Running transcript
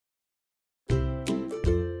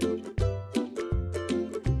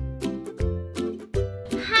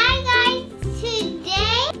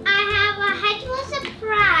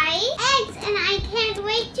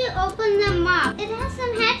it has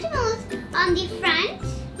some Hatchimals on the front.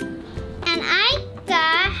 And I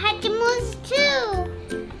got Hatchimals too.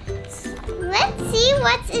 Let's see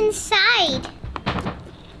what's inside.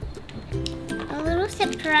 A little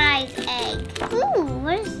surprise egg. Ooh,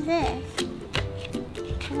 what is this?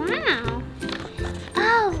 Wow.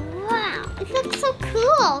 Oh, wow. It looks so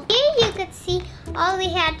cool. Here you could see all the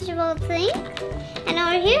Hatchimal things. And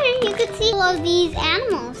over here you could see all of these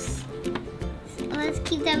animals. So let's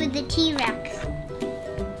keep that with the T-Rex.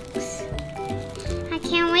 I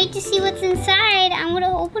can't wait to see what's inside. I'm going to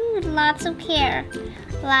open with lots of care.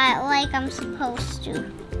 Like I'm supposed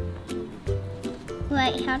to.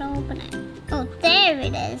 Wait, how to open it? Oh, there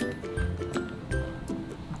it is.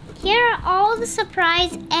 Here are all the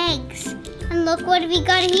surprise eggs. And look what we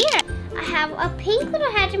got here. I have a pink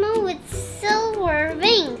little Hatchimal with silver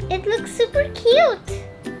wings. It looks super cute.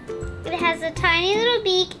 It has a tiny little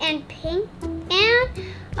beak and pink. And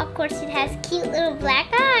of course it has cute little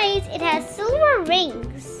black eyes. It has silver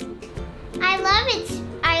rings.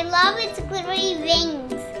 I love its glittery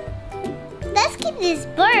wings. Let's keep this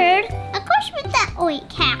bird. Of course with that, oh wait,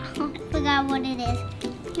 cow. I forgot what it is.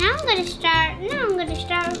 Now I'm gonna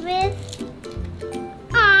start with,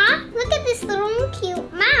 aw, look at this little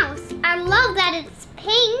cute mouse. I love that it's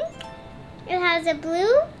pink. It has a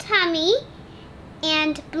blue tummy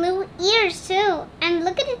and blue ears too. And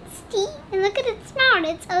look at its teeth and look at its mouth.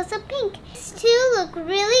 It's also pink. These two look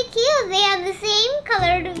really cute. They have the same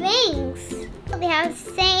colored wings. They have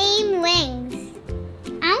the same wings.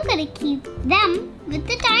 I'm gonna keep them with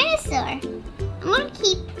the dinosaur. I'm gonna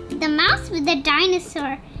keep the mouse with the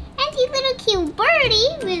dinosaur. And the little cute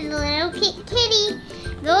birdie with the little kitty.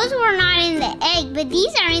 Those were not in the egg, but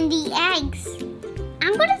these are in the eggs.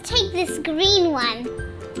 I'm gonna take this green one.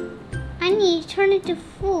 I need to turn it to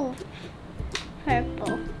full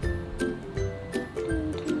purple.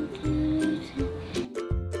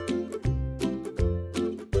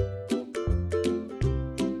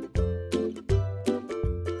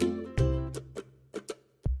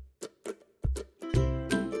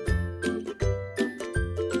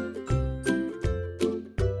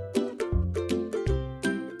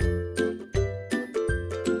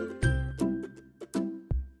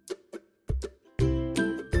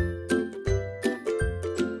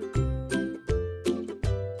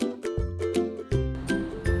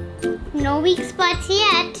 No weak spots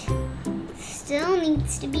yet. Still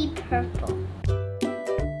needs to be purple.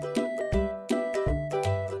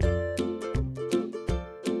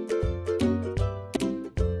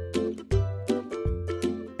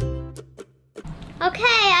 Okay,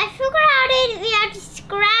 I figured out we have to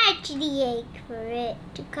scratch the egg for it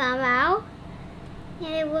to come out.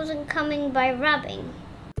 And it wasn't coming by rubbing.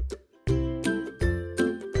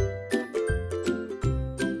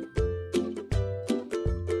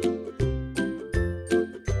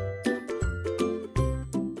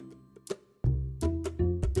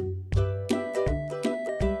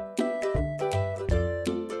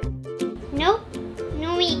 Nope,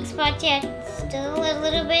 no weak spot yet. Still a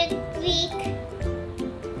little bit weak.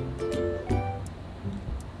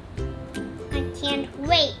 I can't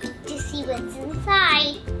wait to see what's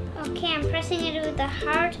inside. Okay, I'm pressing it with the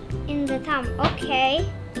heart in the thumb. Okay.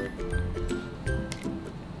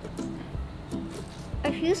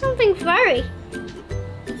 I feel something furry.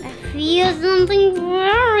 I feel something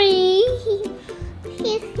furry.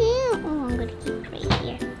 Oh, I'm gonna keep it right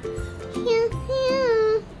here.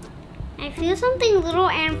 I feel something little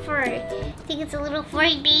and furry. I think it's a little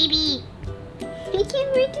furry baby. I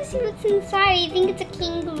can't wait to see what's inside. I think it's a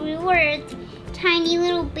kangaroo or a tiny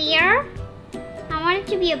little bear. I want it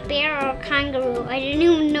to be a bear or a kangaroo. I didn't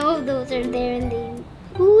even know those are there in the...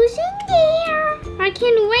 Who's in there? I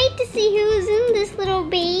can't wait to see who's in this little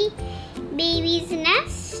baby's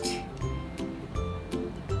nest.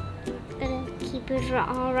 Gotta keep it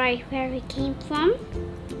all right where we came from.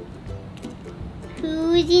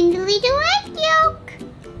 Who's in the little egg yolk?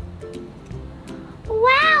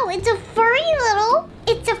 Wow, it's a furry little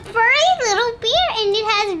bear, and it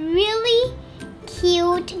has really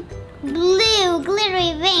cute blue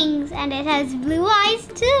glittery wings, and it has blue eyes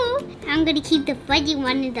too. I'm gonna keep the fuzzy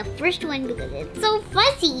one in the first one because it's so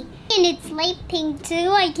fuzzy. And it's light pink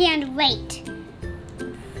too. I can't wait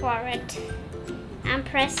for it. I'm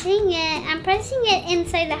pressing it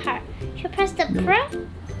inside the heart. Should press the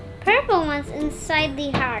purple ones inside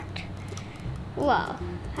the heart. Whoa,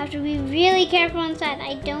 have to be really careful inside.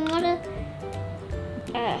 I don't wanna,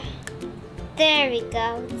 there we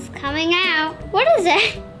go, it's coming out. What is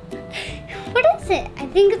it? What is it? I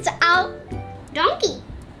think it's a donkey.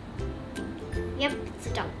 Yep, it's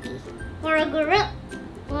a donkey. Or a gorilla.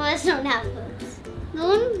 Well, let's not have those.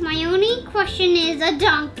 My only question is a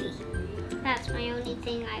donkey. That's my only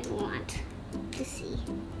thing I want to see.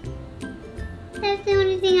 That's the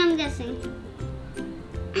only thing I'm guessing.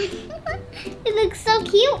 It looks so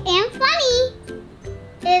cute and funny.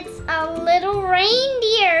 It's a little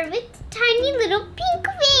reindeer with tiny little pink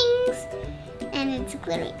wings. And it's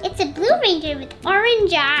glittery. It's a blue reindeer with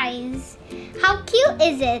orange eyes. How cute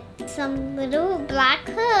is it? Some little black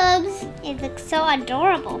hooves. It looks so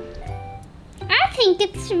adorable. I think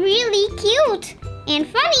it's really cute and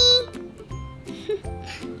funny.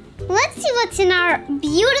 Let's see what's in our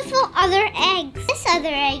beautiful other eggs. This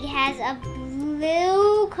other egg has a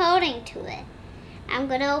blue coating to it. I'm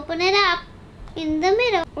gonna open it up in the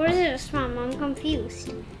middle. Or is it a swamp? I'm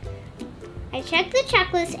confused. I checked the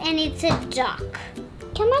checklist and it's a duck.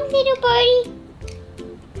 Come on, little birdie.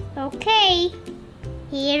 Okay.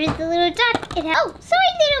 Here's the little duck. Oh,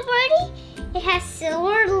 sorry, little birdie. It has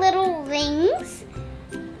silver little wings.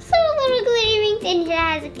 Silver little glittery wings, and it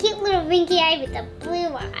has a cute little winky eye with a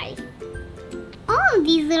blue eye. All of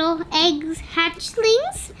these little eggs,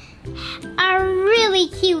 hatchlings, are really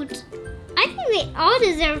cute. I think they all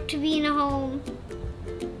deserve to be in a home.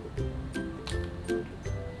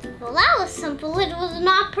 Well, that was simple. It was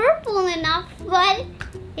not purple enough, but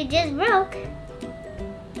it just broke.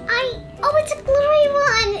 Oh, it's a glittery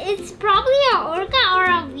one. It's probably an orca or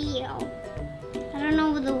a wheel. I don't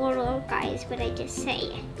know what the word orca is, but I just say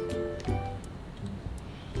it.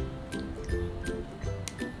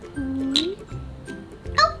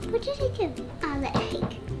 Oh, what did I do? Oh, the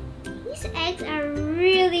egg. These eggs are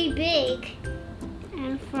really big.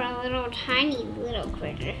 And for a little tiny little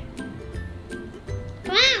critter.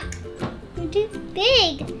 Come on. You're too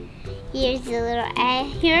big. Here's the little egg.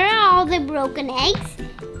 Here are all the broken eggs.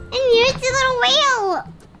 And here's the little whale.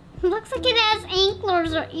 Looks like it has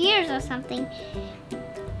antlers or ears or something.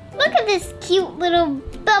 Look at this cute little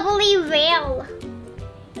bubbly whale.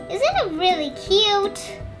 Isn't it really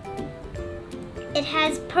cute? It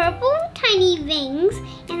has purple tiny wings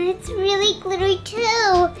and it's really glittery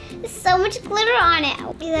too. There's so much glitter on it.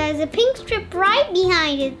 It has a pink strip right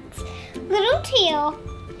behind its little tail.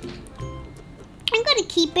 I'm gonna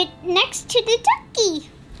keep it next to the ducky.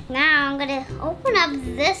 Now I'm gonna open up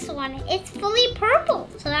this one. It's fully purple,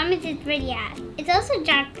 so that means it's really hot. It's also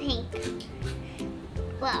dark pink.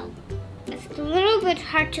 Well, it's a little bit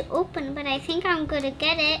hard to open, but I think I'm gonna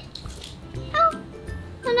get it. Oh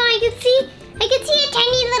no, I can see a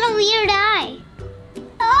tiny little weird eye.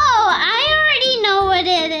 Oh, I already know what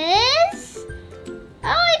it is. Oh,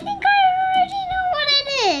 I think I already know what it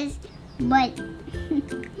is. But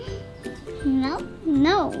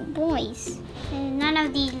no, boys. And none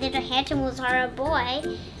of these little hatchimals are a boy.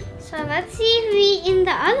 So let's see if in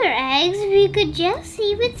the other eggs we could just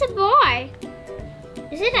see if it's a boy.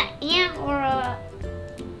 Is it an ant or a...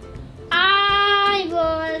 I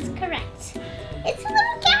was correct. It's a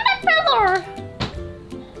little caterpillar.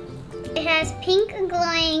 It has pink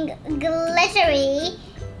glowing glittery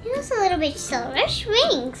and also a little bit silverish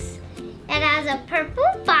wings. It has a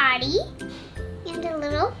purple body and a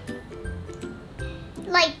little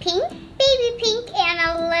light pink, baby pink, and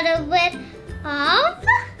a little bit of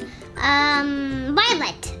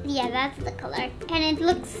violet. Yeah, that's the color. And it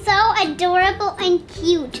looks so adorable and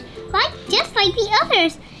cute, just like the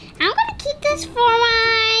others. I'm gonna keep this for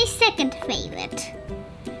my second favorite.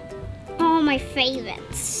 All my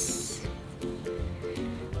favorites.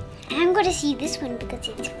 I'm gonna see this one because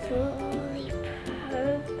it's fully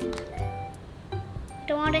purple.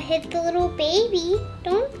 Don't want to hit the little baby.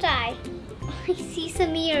 Don't die. I see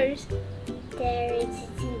some ears. There it is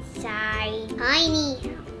inside. Tiny.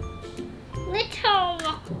 Little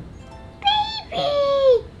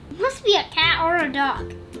baby. Must be a cat or a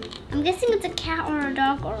dog. I'm guessing it's a cat or a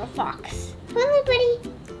dog or a fox. Hello, buddy.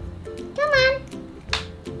 Come on.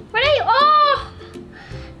 Where are you? Oh!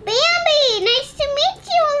 Bambi! Nice to meet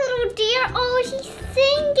you, little dear. Oh, she's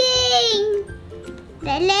singing.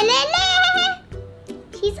 La la la la.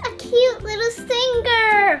 She's a cute little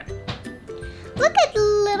singer. Look at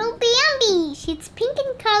little Bambi. She's pink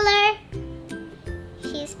in color.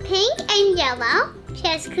 She's pink and yellow. She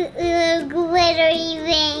has glittery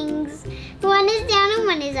wings. One is down and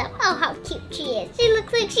one is up. Oh, how cute she is. She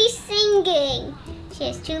looks like she's singing. She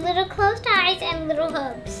has two little closed eyes and little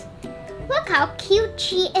hooves. Look how cute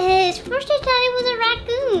she is. First I thought it was a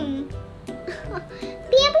raccoon.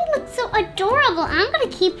 Bambi looks so adorable. I'm going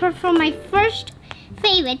to keep her for my first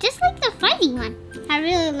favorite, just like the fuzzy one. I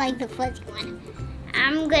really like the fuzzy one.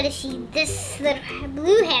 I'm going to see this little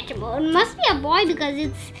blue hatchimal. It must be a boy because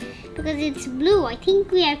it's blue. I think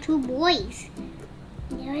we have two boys.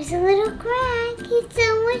 There's a little crack. It's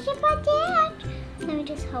so much about that. Let me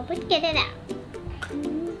just help it get it out.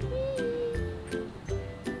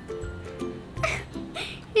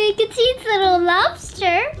 You can see it's a little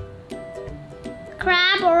lobster.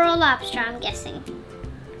 Crab or a lobster, I'm guessing.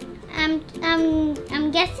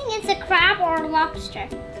 I'm guessing it's a crab or a lobster.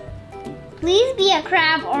 Please be a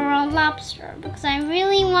crab or a lobster because I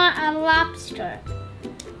really want a lobster.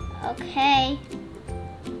 Okay.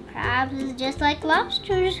 Crabs is just like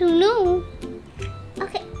lobsters, who knew?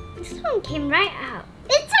 Okay, this one came right out.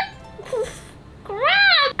 It's a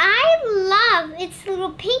crab! I love its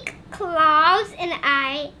little pink claws and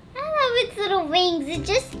I love its little wings.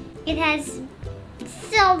 It has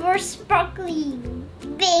silver sparkly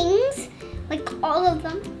wings, like all of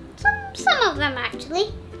them. Some of them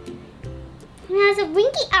actually. It has a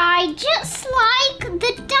winky eye just like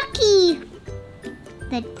the ducky.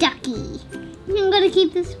 The ducky. I'm gonna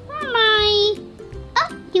keep this for my... Oh,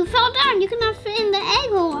 you fell down. You cannot fit in the egg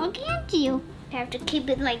hole, can't you? I have to keep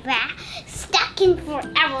it like that, stuck in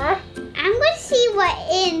forever. I'm gonna see what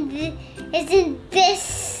is in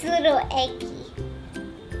this little eggie.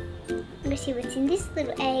 I'm gonna see what's in this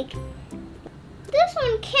little egg. This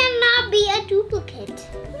one cannot be a duplicate.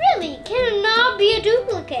 Really, cannot be a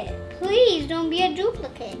duplicate. Please don't be a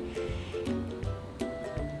duplicate.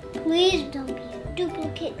 Please don't be a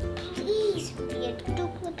duplicate. Please be a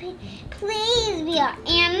duplicate. Please be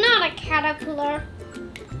and not a caterpillar.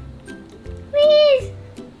 Please.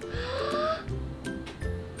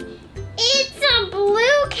 It's a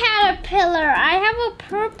blue caterpillar. I have a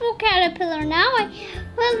purple caterpillar. Now I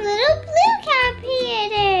have a little blue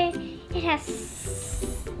caterpillar. It has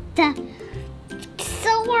the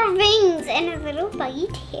silver wings and a little buggy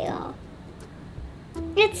tail.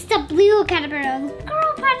 It's the blue caterpillar.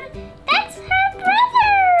 Girl, that's her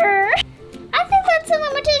brother. I think that's a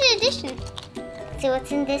limited edition. Let's see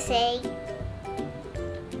what's in this egg.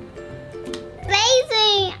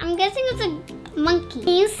 Amazing. I'm guessing it's a monkey.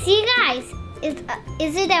 Can you see, guys?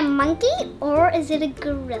 Is it a monkey or is it a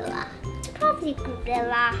gorilla? It's probably a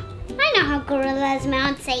gorilla. I know how gorillas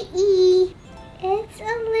mount say E. It's a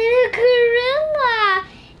little gorilla.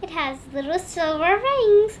 It has little silver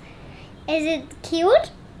rings. Is it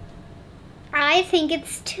cute? I think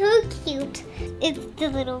it's too cute. It's the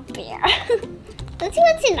little bear. Let's see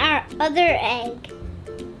what's in our other egg.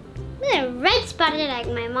 Look at a red spotted egg,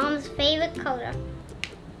 my mom's favorite color.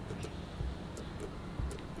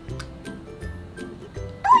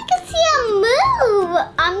 Oh, I can see a moo.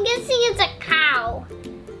 I'm guessing it's a cow.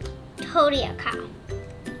 Totally a cow.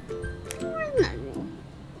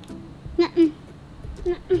 Nothing.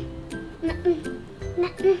 Nothing. Nothing.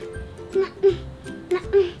 Nothing. Nothing.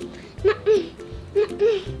 Nothing. Nothing.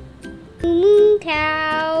 Nothing. Moo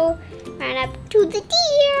cow ran up to the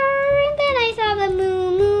deer, and then I saw the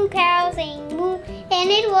moo cow saying moo, and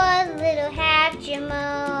it was little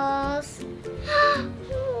hatchimals.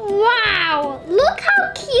 Wow! Look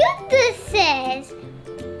how cute this is.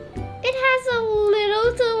 It has a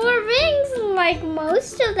little silver rings like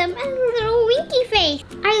most of them and a little winky face.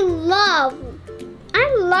 I love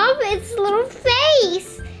its little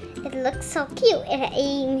face. It looks so cute.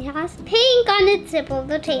 It has pink on its tip of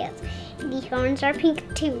the tails. The horns are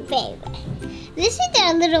pink too, baby. This is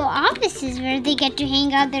their little offices where they get to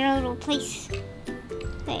hang out their little place.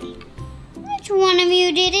 Hey, which one of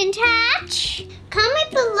you didn't hatch?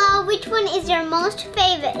 Comment below which one is your most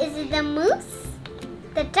favorite. Is it the moose,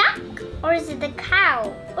 the duck, or is it the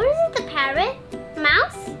cow? Or is it the parrot,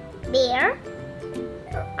 mouse, bear,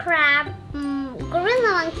 crab,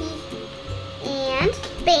 gorilla monkey, and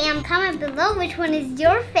bam, comment below which one is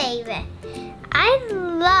your favorite. I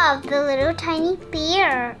love the little tiny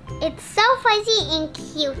bear. It's so fuzzy and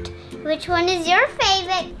cute. Which one is your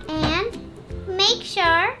favorite? And make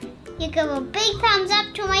sure you give a big thumbs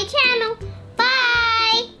up to my channel.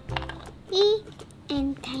 Bye!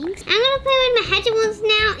 And thanks. I'm gonna play with my Hatchimals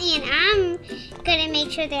now, and I'm gonna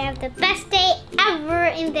make sure they have the best day ever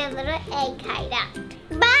in their little egg hideout.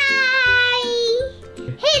 Bye!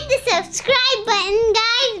 Hit the subscribe button,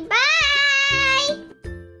 guys.